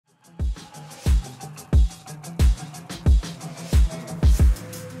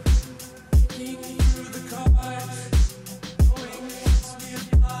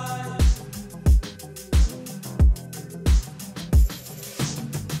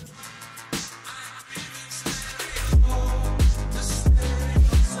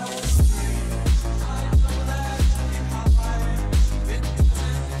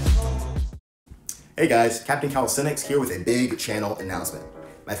Hey guys, Captain Calisthenics here with a big channel announcement.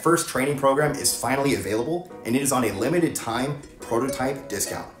 My first training program is finally available, and it is on a limited time prototype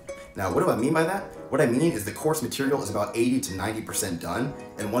discount. Now, what do I mean by that? What I mean is the course material is about 80 to 90% done,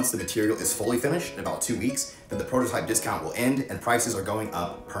 and once the material is fully finished in about 2 weeks, then the prototype discount will end and prices are going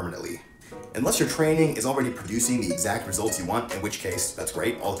up permanently. Unless your training is already producing the exact results you want, in which case, that's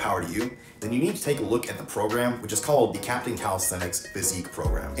great, all the power to you, then you need to take a look at the program, which is called the Captain Calisthenics Physique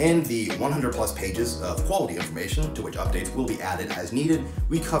program. In the 100 plus pages of quality information, to which updates will be added as needed,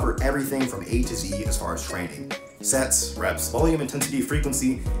 we cover everything from A to Z as far as training. Sets, reps, volume, intensity,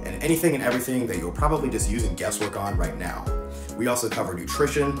 frequency, and anything and everything that you're probably just using guesswork on right now. We also cover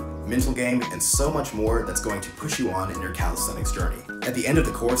nutrition, mental game, and so much more that's going to push you on in your calisthenics journey. At the end of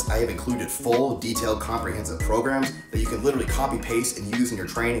the course, I have included full, detailed, comprehensive programs that you can literally copy paste and use in your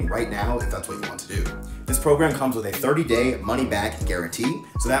training right now if that's what you want to do. This program comes with a 30-day money-back guarantee,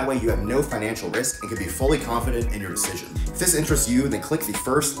 so that way you have no financial risk and can be fully confident in your decision. If this interests you, then click the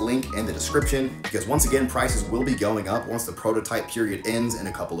first link in the description, because once again, prices will be going up once the prototype period ends in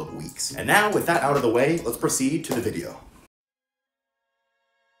a couple of weeks. And now, with that out of the way, let's proceed to the video.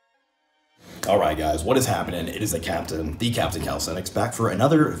 Alright guys, what is happening? It is the Captain Calisthenics, back for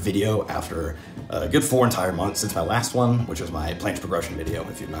another video after a good 4 entire months since my last one, which was my planche progression video,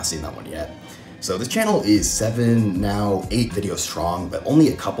 if you've not seen that one yet. So this channel is 7, now 8 videos strong, but only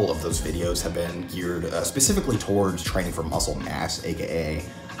a couple of those videos have been geared specifically towards training for muscle mass, aka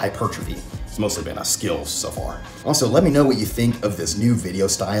hypertrophy. It's mostly been skills so far. Also, let me know what you think of this new video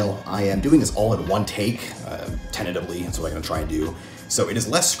style. I am doing this all in one take, tentatively, that's what I'm gonna try and do. So it is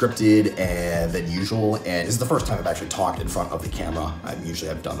less scripted than usual, and this is the first time I've actually talked in front of the camera.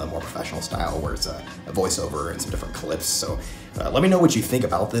 I've done the more professional style where it's a voiceover and some different clips. So let me know what you think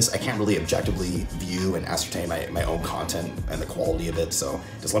about this. I can't really objectively view and ascertain my own content and the quality of it. So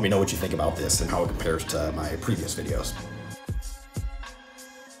just let me know what you think about this and how it compares to my previous videos.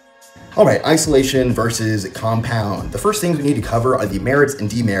 All right, isolation versus compound. The first things we need to cover are the merits and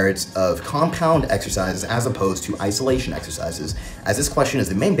demerits of compound exercises as opposed to isolation exercises, as this question is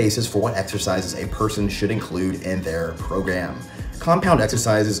the main basis for what exercises a person should include in their program. Compound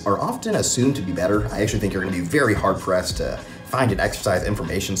exercises are often assumed to be better. I actually think you're gonna be very hard pressed to find an exercise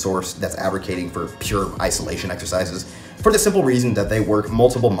information source that's advocating for pure isolation exercises, for the simple reason that they work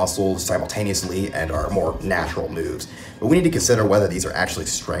multiple muscles simultaneously and are more natural moves. But we need to consider whether these are actually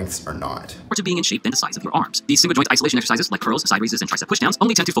strengths or not. Or to being in shape than the size of your arms. These single joint isolation exercises like curls, side raises, and tricep pushdowns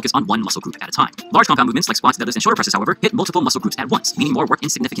only tend to focus on one muscle group at a time. Large compound movements like squats, deadlifts, and shoulder presses, however, hit multiple muscle groups at once, meaning more work in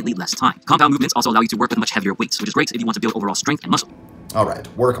significantly less time. Compound movements also allow you to work with much heavier weights, which is great if you want to build overall strength and muscle. All right,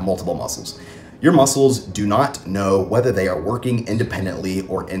 work multiple muscles. Your muscles do not know whether they are working independently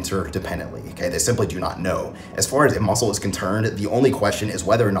or interdependently, okay? They simply do not know. As far as a muscle is concerned, the only question is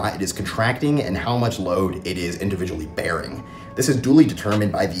whether or not it is contracting and how much load it is individually bearing. This is duly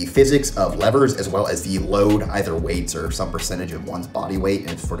determined by the physics of levers as well as the load, either weights or some percentage of one's body weight, and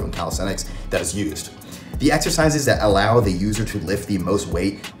if we're doing calisthenics, that is used. The exercises that allow the user to lift the most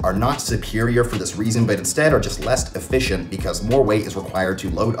weight are not superior for this reason, but instead are just less efficient because more weight is required to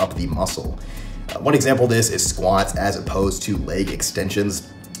load up the muscle. One example of this is squats as opposed to leg extensions.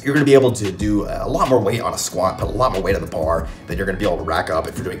 You're gonna be able to do a lot more weight on a squat, put a lot more weight on the bar than you're gonna be able to rack up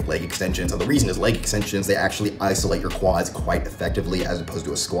if you're doing leg extensions. And the reason is leg extensions, they actually isolate your quads quite effectively as opposed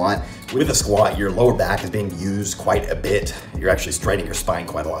to a squat. With a squat, your lower back is being used quite a bit. You're actually straightening your spine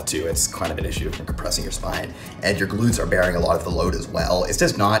quite a lot too. It's kind of an issue if you're compressing your spine. And your glutes are bearing a lot of the load as well. It's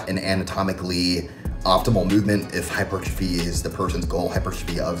just not an anatomically optimal movement if hypertrophy is the person's goal,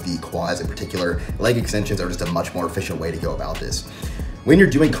 hypertrophy of the quads in particular. Leg extensions are just a much more efficient way to go about this. When you're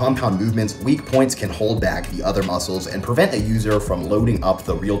doing compound movements, weak points can hold back the other muscles and prevent a user from loading up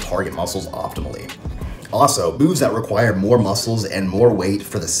the real target muscles optimally. Also, moves that require more muscles and more weight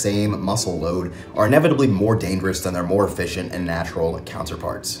for the same muscle load are inevitably more dangerous than their more efficient and natural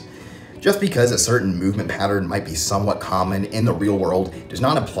counterparts. Just because a certain movement pattern might be somewhat common in the real world does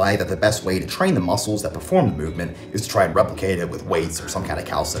not imply that the best way to train the muscles that perform the movement is to try and replicate it with weights or some kind of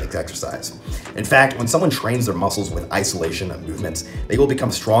calisthenics exercise. In fact, when someone trains their muscles with isolation movements, they will become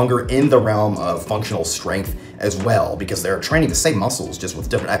stronger in the realm of functional strength as well, because they're training the same muscles just with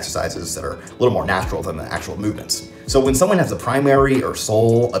different exercises that are a little more natural than the actual movements. So when someone has the primary or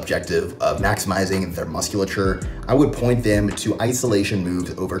sole objective of maximizing their musculature, I would point them to isolation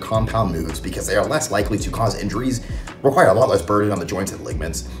moves over compound moves because they are less likely to cause injuries, require a lot less burden on the joints and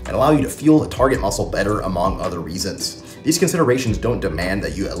ligaments, and allow you to feel the target muscle better among other reasons. These considerations don't demand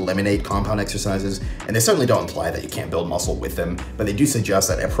that you eliminate compound exercises, and they certainly don't imply that you can't build muscle with them, but they do suggest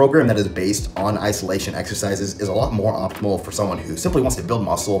that a program that is based on isolation exercises is a lot more optimal for someone who simply wants to build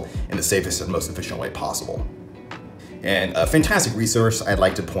muscle in the safest and most efficient way possible. And a fantastic resource I'd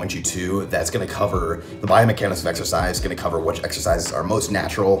like to point you to that's going to cover the biomechanics of exercise, going to cover which exercises are most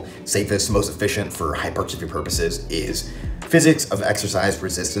natural, safest, most efficient for hypertrophy purposes is Physique of Exercise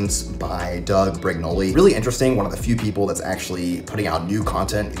Resistance by Doug Brignoli. Really interesting, one of the few people that's actually putting out new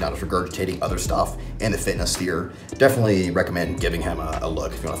content. He's not just regurgitating other stuff in the fitness sphere. Definitely recommend giving him a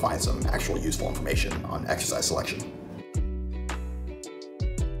look if you want to find some actual useful information on exercise selection.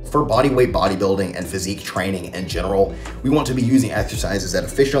 For bodyweight bodybuilding and physique training in general, we want to be using exercises that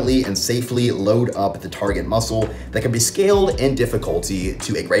efficiently and safely load up the target muscle, that can be scaled in difficulty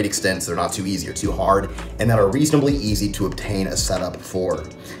to a great extent so they're not too easy or too hard, and that are reasonably easy to obtain a setup for.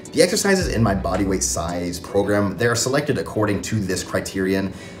 The exercises in my bodyweight size program, they are selected according to this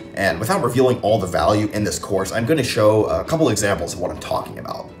criterion, and without revealing all the value in this course, I'm going to show a couple examples of what I'm talking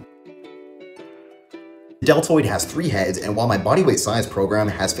about. The deltoid has 3 heads, and while my bodyweight size program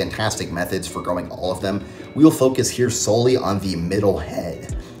has fantastic methods for growing all of them, we will focus here solely on the middle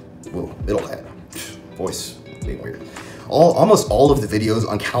head. Whoa, middle head. Voice being weird. Almost all of the videos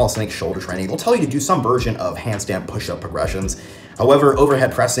on calisthenics shoulder training will tell you to do some version of handstand push-up progressions. However,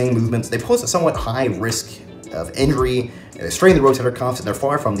 overhead pressing movements, they pose a somewhat high risk of injury, they strain the rotator cuffs, and they're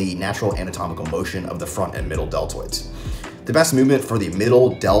far from the natural anatomical motion of the front and middle deltoids. The best movement for the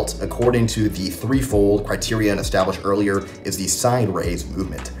middle delt, according to the threefold criterion established earlier, is the side raise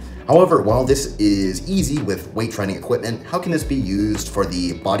movement. However, while this is easy with weight training equipment, how can this be used for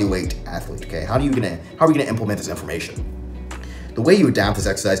the bodyweight athlete? Okay, how are we gonna implement this information? The way you adapt this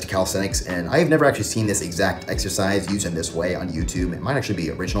exercise to calisthenics, and I have never actually seen this exact exercise used in this way on YouTube. It might actually be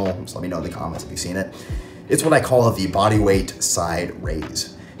original, so let me know in the comments if you've seen it. It's what I call the bodyweight side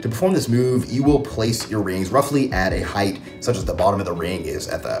raise. To perform this move, you will place your rings roughly at a height such as the bottom of the ring is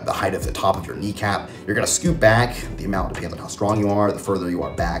at the height of the top of your kneecap. You're gonna scoot back, the amount depends on how strong you are. The further you are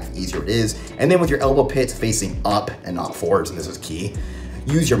back, the easier it is. And then with your elbow pits facing up and not forwards, and this is key,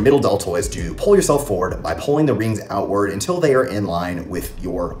 use your middle deltoids to pull yourself forward by pulling the rings outward until they are in line with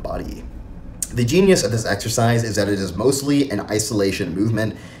your body. The genius of this exercise is that it is mostly an isolation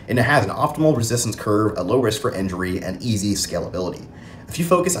movement, and it has an optimal resistance curve, a low risk for injury, and easy scalability. If you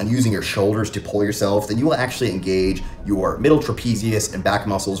focus on using your shoulders to pull yourself, then you will actually engage your middle trapezius and back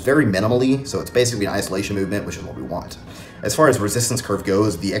muscles very minimally, so it's basically an isolation movement, which is what we want. As far as resistance curve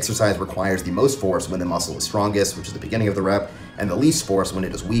goes, the exercise requires the most force when the muscle is strongest, which is the beginning of the rep, and the least force when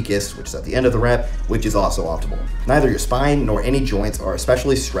it is weakest, which is at the end of the rep, which is also optimal. Neither your spine nor any joints are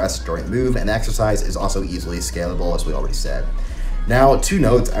especially stressed during the move, and the exercise is also easily scalable, as we already said. Now, 2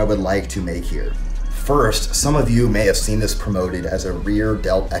 notes I would like to make here. First, some of you may have seen this promoted as a rear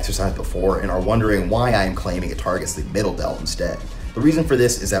delt exercise before and are wondering why I am claiming it targets the middle delt instead. The reason for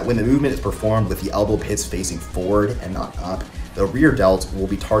this is that when the movement is performed with the elbow pits facing forward and not up, the rear delt will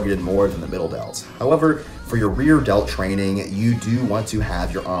be targeted more than the middle delt. However, for your rear delt training, you do want to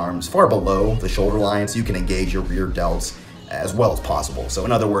have your arms far below the shoulder line so you can engage your rear delts as well as possible. So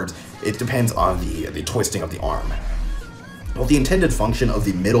in other words, it depends on the twisting of the arm. Well, the intended function of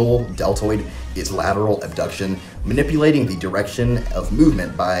the middle deltoid is lateral abduction, manipulating the direction of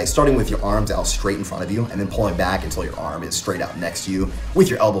movement by starting with your arms out straight in front of you and then pulling back until your arm is straight out next to you with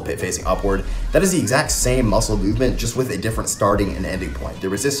your elbow pit facing upward. That is the exact same muscle movement, just with a different starting and ending point. The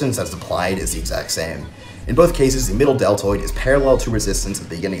resistance that's applied is the exact same. In both cases, the middle deltoid is parallel to resistance at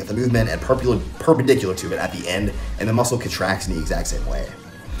the beginning of the movement and perpendicular to it at the end, and the muscle contracts in the exact same way.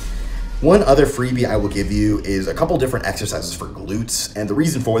 One other freebie I will give you is a couple different exercises for glutes, and the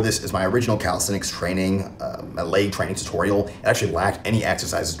reason for this is my original calisthenics training, my leg training tutorial, it actually lacked any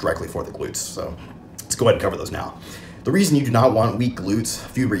exercises directly for the glutes, so let's go ahead and cover those now. The reason you do not want weak glutes, a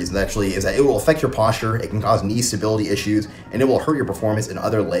few reasons actually, is that it will affect your posture, it can cause knee stability issues, and it will hurt your performance in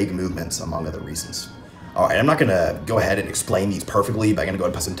other leg movements, among other reasons. Alright, I'm not going to go ahead and explain these perfectly, but I'm going to go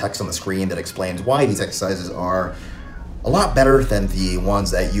ahead and put some text on the screen that explains why these exercises are a lot better than the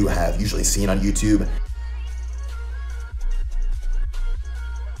ones that you have usually seen on YouTube.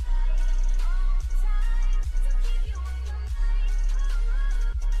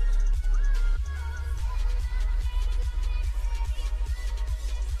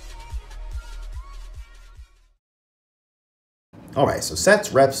 Alright, so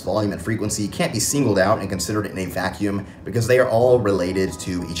sets, reps, volume, and frequency can't be singled out and considered in a vacuum because they are all related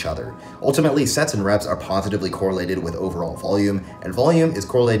to each other. Ultimately, sets and reps are positively correlated with overall volume, and volume is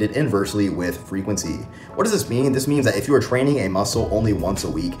correlated inversely with frequency. What does this mean? This means that if you are training a muscle only once a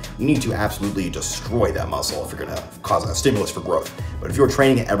week, you need to absolutely destroy that muscle if you're going to cause a stimulus for growth. But if you're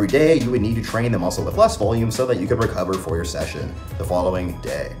training it every day, you would need to train the muscle with less volume so that you could recover for your session the following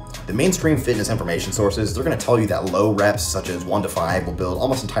day. The mainstream fitness information sources, they're going to tell you that low reps such as 1 to 5 will build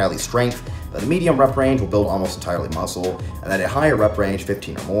almost entirely strength, that a medium rep range will build almost entirely muscle, and that a higher rep range,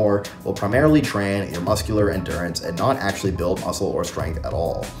 15 or more, will primarily train your muscular endurance and not actually build muscle or strength at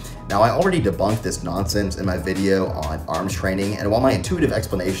all. Now, I already debunked this nonsense in my video on arms training, and while my intuitive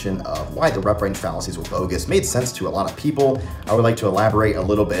explanation of why the rep range fallacies were bogus made sense to a lot of people, I would like to elaborate a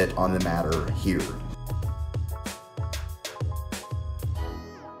little bit on the matter here.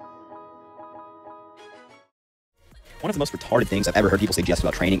 One of the most retarded things I've ever heard people suggest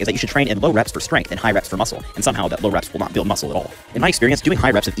about training is that you should train in low reps for strength and high reps for muscle, and somehow that low reps will not build muscle at all. In my experience, doing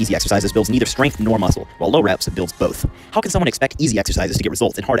high reps of easy exercises builds neither strength nor muscle, while low reps builds both. How can someone expect easy exercises to get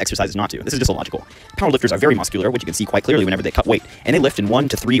results and hard exercises not to? This is just illogical. Powerlifters are very muscular, which you can see quite clearly whenever they cut weight, and they lift in 1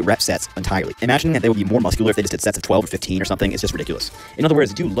 to 3 rep sets entirely. Imagining that they would be more muscular if they just did sets of 12 or 15 or something is just ridiculous. In other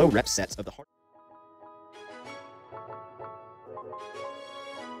words, do low rep sets of the hard.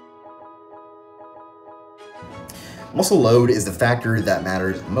 Muscle load is the factor that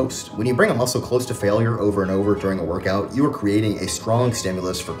matters most. When you bring a muscle close to failure over and over during a workout, you are creating a strong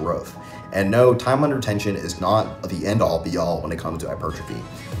stimulus for growth. And no, time under tension is not the end-all be-all when it comes to hypertrophy.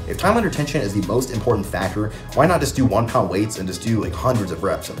 If time under tension is the most important factor, why not just do 1 pound weights and just do like hundreds of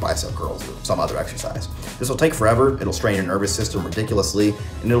reps of bicep curls or some other exercise? This will take forever, it'll strain your nervous system ridiculously,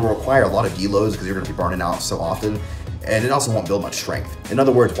 and it will require a lot of deloads because you're going to be burning out so often. And it also won't build much strength. In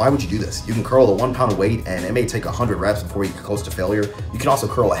other words, why would you do this? You can curl a 1 pound weight and it may take 100 reps before you get close to failure. You can also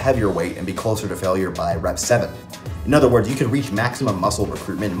curl a heavier weight and be closer to failure by rep 7. In other words, you can reach maximum muscle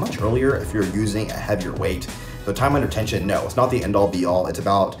recruitment much earlier if you're using a heavier weight. So time under tension, no, it's not the end all be all. It's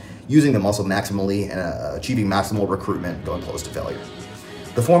about using the muscle maximally and achieving maximal recruitment going close to failure.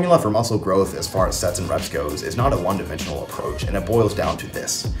 The formula for muscle growth as far as sets and reps goes is not a one-dimensional approach, and it boils down to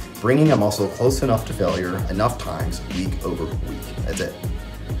this: bringing a muscle close enough to failure enough times week over week. That's it.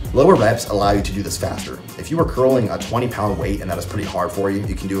 Lower reps allow you to do this faster. If you are curling a 20 pound weight and that is pretty hard for you,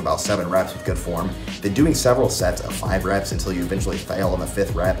 you can do about 7 reps with good form. Then doing several sets of 5 reps until you eventually fail on the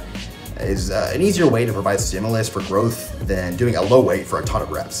 5th rep is an easier way to provide stimulus for growth than doing a low weight for a ton of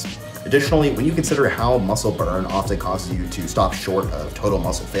reps. Additionally, when you consider how muscle burn often causes you to stop short of total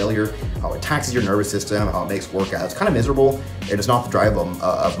muscle failure, how it taxes your nervous system, how it makes workouts kind of miserable, it is not the drive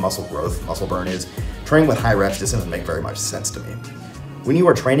of muscle growth. Muscle burn is. Training with high reps just doesn't make very much sense to me. When you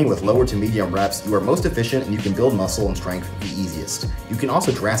are training with lower to medium reps, you are most efficient and you can build muscle and strength the easiest. You can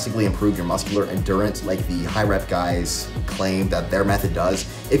also drastically improve your muscular endurance like the high rep guys claim that their method does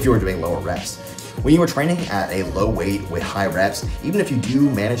if you are doing lower reps. When you are training at a low weight with high reps, even if you do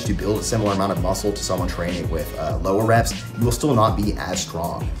manage to build a similar amount of muscle to someone training with lower reps, you will still not be as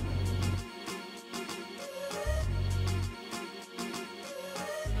strong.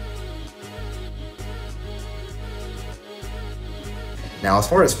 Now, as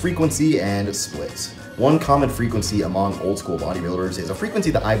far as frequency and splits, one common frequency among old school bodybuilders is a frequency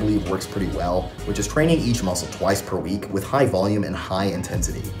that I believe works pretty well, which is training each muscle twice per week with high volume and high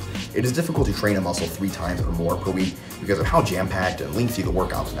intensity. It is difficult to train a muscle 3 times or more per week because of how jam-packed and lengthy the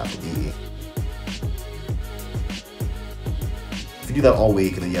workouts have to be. If you do that all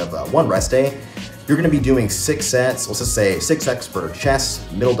week and then you have 1 rest day, you're going to be doing 6 sets, let's just say 6 sets for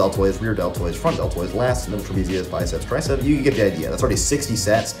chest, middle deltoids, rear deltoids, front deltoids, lats, middle trapezius, biceps, triceps. You get the idea. That's already 60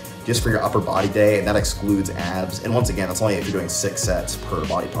 sets just for your upper body day, and that excludes abs. And once again, that's only if you're doing 6 sets per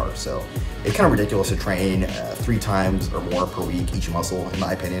body part. So it's kind of ridiculous to train 3 times or more per week each muscle, in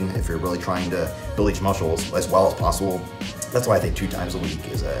my opinion, if you're really trying to build each muscle as well as possible. That's why I think 2 times a week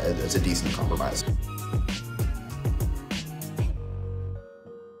is a decent compromise.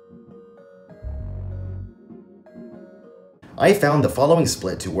 I found the following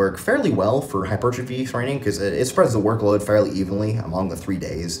split to work fairly well for hypertrophy training because it spreads the workload fairly evenly among the 3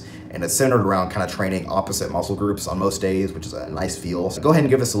 days, and it's centered around kind of training opposite muscle groups on most days, which is a nice feel. So go ahead and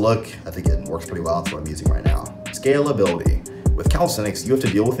give this a look. I think it works pretty well. That's what I'm using right now. Scalability. With calisthenics, you have to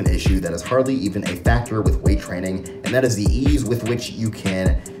deal with an issue that is hardly even a factor with weight training, and that is the ease with which you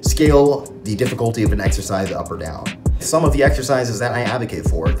can scale the difficulty of an exercise up or down. Some of the exercises that I advocate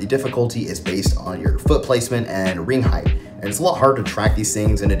for, the difficulty is based on your foot placement and ring height. And it's a lot harder to track these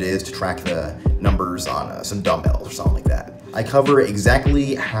things than it is to track the numbers on some dumbbells or something like that. I cover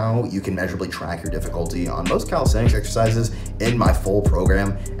exactly how you can measurably track your difficulty on most calisthenics exercises in my full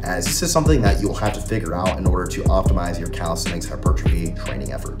program, as this is something that you'll have to figure out in order to optimize your calisthenics hypertrophy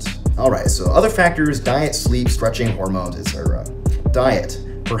training efforts. Alright, so other factors: diet, sleep, stretching, hormones, etc. Diet.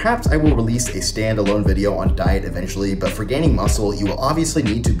 Perhaps I will release a standalone video on diet eventually, but for gaining muscle, you will obviously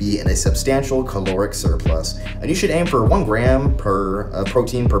need to be in a substantial caloric surplus, and you should aim for 1 gram per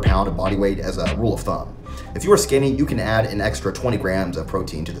protein per pound of body weight as a rule of thumb. If you are skinny, you can add an extra 20 grams of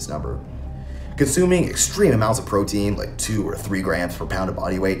protein to this number. Consuming extreme amounts of protein, like 2 or 3 grams per pound of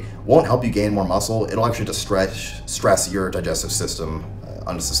body weight, won't help you gain more muscle. It'll actually just stress your digestive system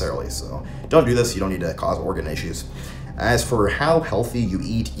unnecessarily, so don't do this. You don't need to cause organ issues. As for how healthy you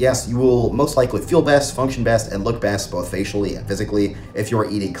eat, yes, you will most likely feel best, function best, and look best both facially and physically if you are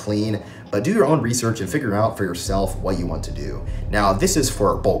eating clean, but do your own research and figure out for yourself what you want to do. Now, this is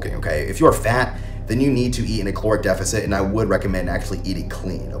for bulking, okay? If you are fat, then you need to eat in a caloric deficit, and I would recommend actually eating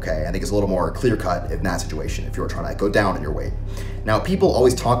clean, okay? I think it's a little more clear-cut in that situation if you're trying to go down in your weight. Now, people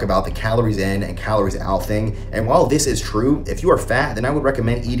always talk about the calories in and calories out thing, and while this is true, if you are fat, then I would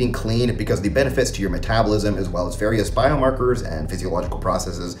recommend eating clean because the benefits to your metabolism as well as various biomarkers and physiological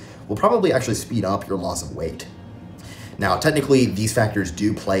processes will probably actually speed up your loss of weight. Now, technically, these factors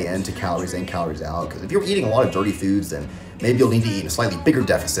do play into calories in, calories out, because if you're eating a lot of dirty foods, then maybe you'll need to eat a slightly bigger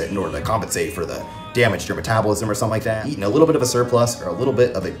deficit in order to compensate for the damage to your metabolism or something like that. Eating a little bit of a surplus or a little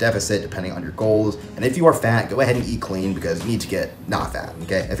bit of a deficit depending on your goals. And if you are fat, go ahead and eat clean because you need to get not fat,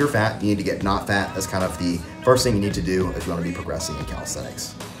 okay? If you're fat, you need to get not fat. That's kind of the first thing you need to do if you want to be progressing in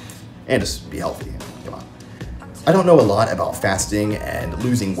calisthenics. And just be healthy, come on. I don't know a lot about fasting and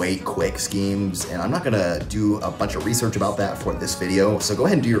losing weight quick schemes, and I'm not gonna do a bunch of research about that for this video, so go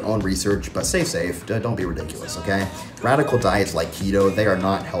ahead and do your own research, but stay safe, don't be ridiculous, okay? Radical diets like keto, they are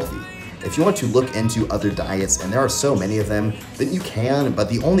not healthy. If you want to look into other diets, and there are so many of them, then you can, but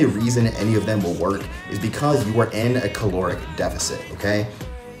the only reason any of them will work is because you are in a caloric deficit, okay?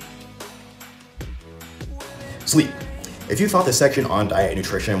 Sleep. If you thought this section on diet and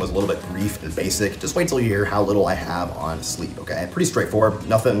nutrition was a little bit brief and basic, just wait till you hear how little I have on sleep, okay? Pretty straightforward,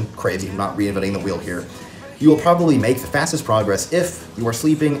 nothing crazy, I'm not reinventing the wheel here. You will probably make the fastest progress if you are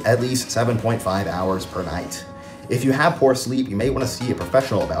sleeping at least 7.5 hours per night. If you have poor sleep, you may want to see a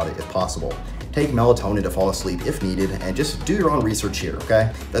professional about it if possible. Take melatonin to fall asleep if needed, and just do your own research here,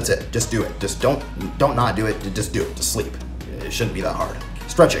 okay? That's it, just do it. Just don't not do it, just do it, just sleep. It shouldn't be that hard.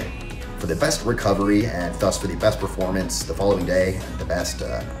 Stretching. For the best recovery and thus for the best performance the following day, and the best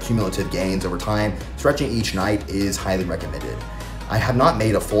cumulative gains over time, stretching each night is highly recommended. I have not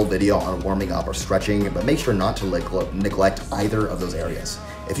made a full video on warming up or stretching, but make sure not to neglect either of those areas.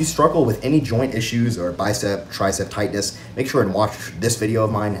 If you struggle with any joint issues or bicep, tricep tightness, make sure and watch this video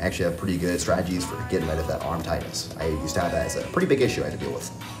of mine. I actually have pretty good strategies for getting rid of that arm tightness. I used to have that as a pretty big issue I had to deal with.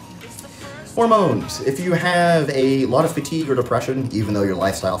 Hormones. If you have a lot of fatigue or depression, even though your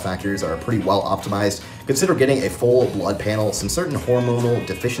lifestyle factors are pretty well optimized, consider getting a full blood panel since certain hormonal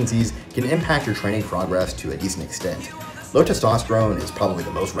deficiencies can impact your training progress to a decent extent. Low testosterone is probably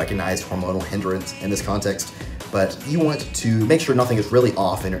the most recognized hormonal hindrance in this context, but you want to make sure nothing is really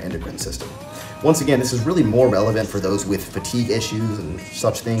off in your endocrine system. Once again, this is really more relevant for those with fatigue issues and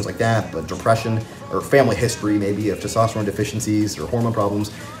such things like that, but depression or family history maybe of testosterone deficiencies or hormone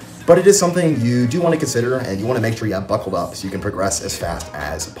problems. But it is something you do want to consider, and you want to make sure you have buckled up so you can progress as fast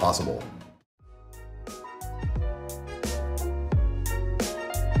as possible.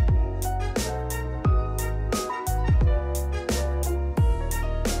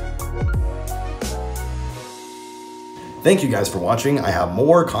 Thank you guys for watching. I have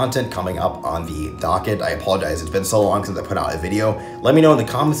more content coming up on the docket. I apologize, it's been so long since I put out a video. Let me know in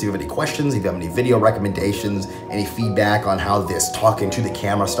the comments if you have any questions, if you have any video recommendations, any feedback on how this talking to the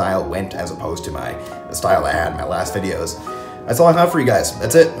camera style went as opposed to the style I had in my last videos. That's all I have for you guys.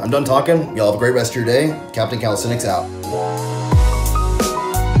 That's it. I'm done talking. Y'all have a great rest of your day. Captain Calisthenics out.